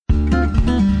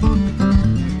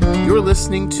You're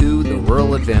listening to the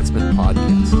Rural Advancement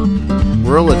Podcast.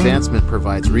 Rural Advancement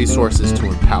provides resources to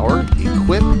empower,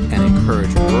 equip, and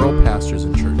encourage rural pastors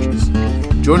and churches.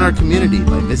 Join our community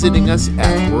by visiting us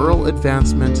at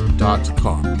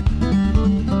ruraladvancement.com.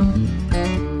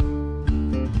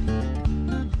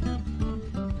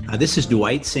 This is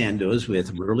Dwight Sandoz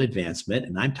with Rural Advancement,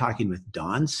 and I'm talking with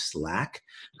Dawn Slack,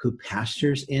 who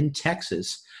pastors in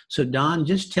Texas. So, Dawn,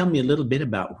 just tell me a little bit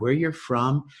about where you're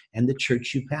from and the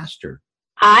church you pastor.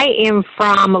 I am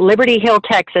from Liberty Hill,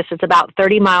 Texas. It's about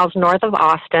 30 miles north of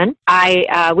Austin.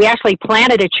 We actually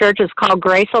planted a church. It's called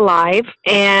Grace Alive,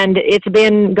 and it's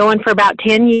been going for about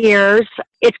 10 years.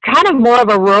 It's kind of more of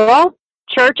a rural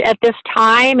church at this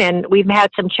time, and we've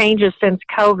had some changes since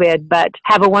COVID, but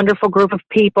have a wonderful group of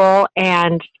people,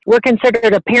 and we're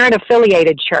considered a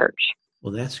parent-affiliated church.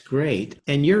 Well, that's great.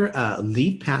 And you're a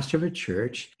lead pastor of a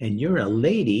church, and you're a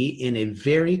lady in a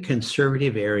very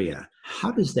conservative area.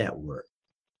 How does that work?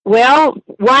 Well,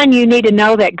 one, you need to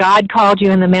know that God called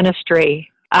you in the ministry.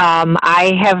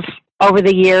 I have, over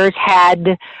the years,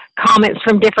 had comments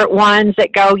from different ones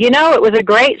that go, you know, it was a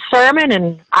great sermon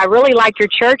and I really like your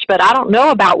church, but I don't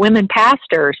know about women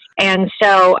pastors. And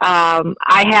so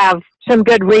I have some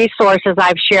good resources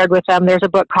I've shared with them. There's a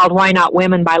book called Why Not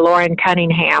Women by Lauren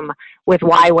Cunningham with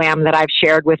YWAM that I've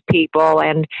shared with people.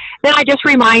 And then I just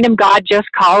remind them God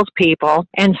just calls people.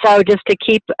 And so just to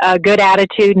keep a good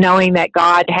attitude, knowing that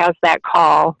God has that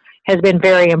call, has been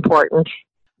very important.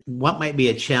 What might be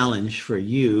a challenge for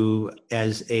you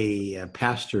as a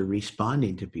pastor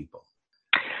responding to people?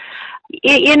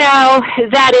 You know,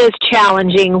 that is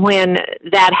challenging when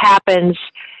that happens,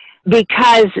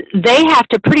 because they have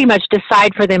to pretty much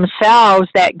decide for themselves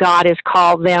that God has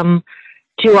called them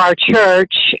to our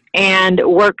church and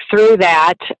work through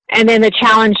that. And then the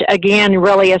challenge, again,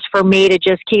 really is for me to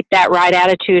just keep that right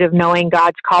attitude of knowing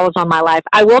God's call is on my life.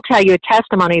 I will tell you a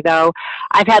testimony, though.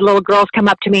 I've had little girls come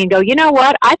up to me and go, you know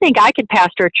what, I think I could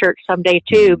pastor a church someday,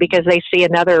 too, because they see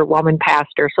another woman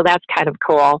pastor. So that's kind of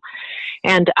cool.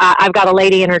 And I've got a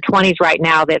lady in her 20s right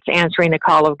now that's answering the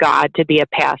call of God to be a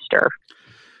pastor.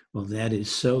 Well, that is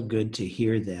so good to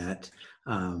hear that.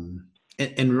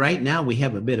 And right now we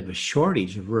have a bit of a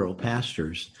shortage of rural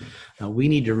pastors. We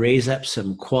need to raise up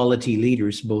some quality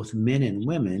leaders, both men and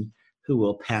women, who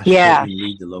will pastor and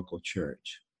lead the local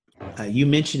church. You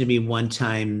mentioned to me one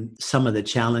time some of the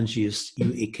challenges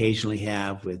you occasionally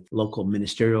have with local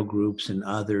ministerial groups and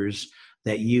others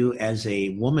that you as a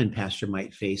woman pastor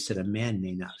might face that a man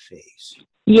may not face.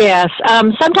 Yes.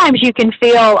 Sometimes you can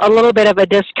feel a little bit of a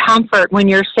discomfort when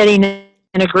you're sitting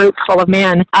in a group full of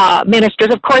men,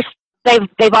 ministers. Of course,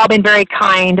 they've all been very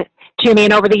kind to me,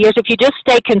 and over the years, if you just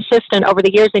stay consistent over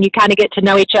the years, then you kind of get to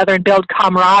know each other and build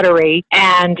camaraderie,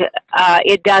 and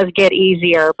it does get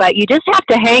easier. But you just have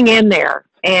to hang in there,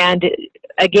 and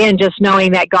again, just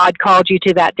knowing that God called you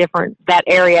to that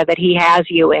area that He has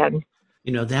you in.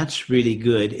 You know, that's really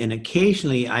good. And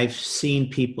occasionally I've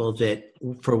seen people that,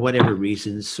 for whatever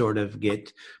reasons, sort of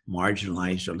get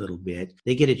marginalized a little bit.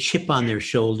 They get a chip on their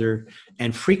shoulder,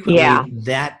 and frequently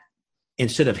that,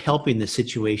 instead of helping the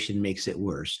situation, makes it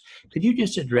worse. Could you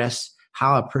just address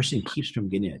how a person keeps from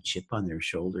getting a chip on their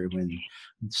shoulder when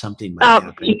something might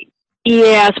happen?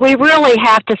 Yes, we really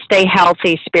have to stay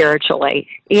healthy spiritually.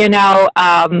 You know,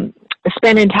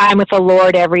 spending time with the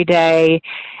Lord every day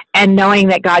and knowing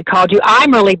that God called you.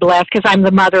 I'm really blessed because I'm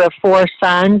the mother of 4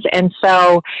 sons, and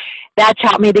so that's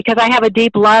helped me because I have a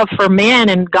deep love for men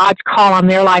and God's call on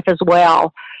their life as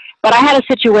well. But I had a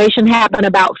situation happen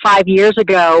about 5 years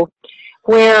ago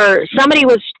where somebody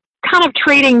was kind of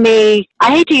treating me,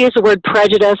 I hate to use the word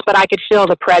prejudice, but I could feel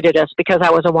the prejudice because I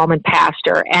was a woman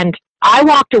pastor. And I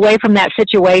walked away from that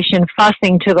situation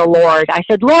fussing to the Lord. I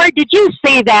said, Lord, did you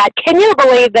see that? Can you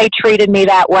believe they treated me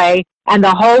that way? And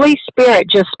the Holy Spirit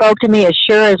just spoke to me as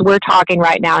sure as we're talking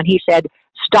right now. And He said,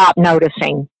 stop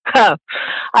noticing. I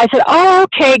said, oh,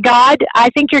 okay, God, I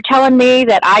think you're telling me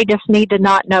that I just need to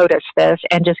not notice this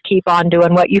and just keep on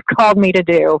doing what you've called me to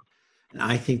do.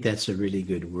 I think that's a really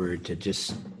good word, to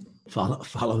just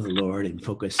follow the Lord and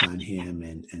focus on Him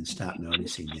and stop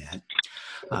noticing that.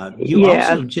 You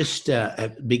also just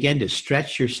began to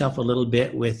stretch yourself a little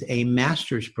bit with a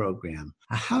master's program.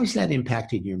 How's that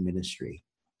impacted your ministry?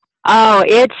 Oh,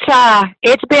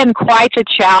 it's been quite a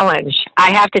challenge,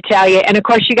 I have to tell you. And of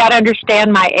course, you got to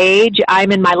understand my age.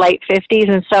 I'm in my late 50s,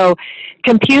 and so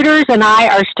computers and I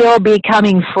are still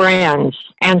becoming friends.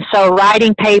 And so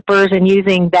writing papers and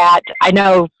using that, I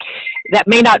know that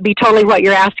may not be totally what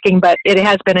you're asking, but it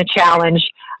has been a challenge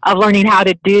of learning how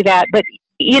to do that. But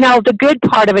the good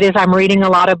part of it is I'm reading a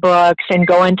lot of books and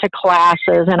going to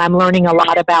classes, and I'm learning a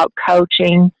lot about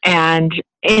coaching. And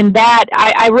in that,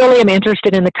 I really am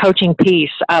interested in the coaching piece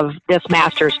of this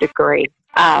master's degree.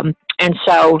 And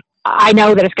so I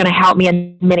know that it's going to help me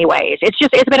in many ways.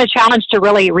 It's been a challenge to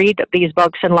really read these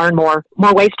books and learn more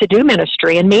ways to do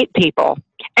ministry and meet people.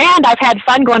 And I've had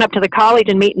fun going up to the college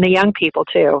and meeting the young people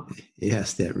too.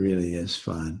 Yes, that really is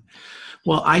fun.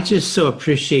 Well, I just so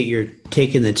appreciate your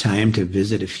taking the time to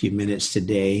visit a few minutes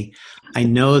today. I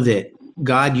know that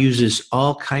God uses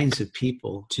all kinds of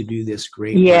people to do this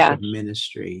great work of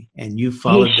ministry, and you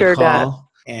followed the call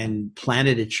and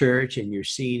planted a church, and you're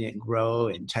seeing it grow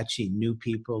and touching new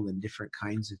people and different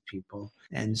kinds of people.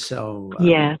 And so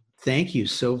thank you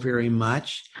so very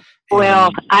much. Well,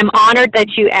 I'm honored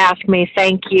that you asked me.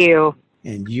 Thank you.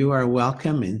 And you are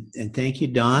welcome. And thank you,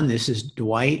 Dawn. This is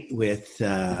Dwight with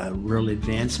Rural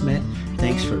Advancement.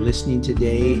 Thanks for listening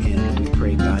today, and we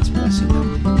pray God's blessing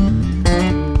on you.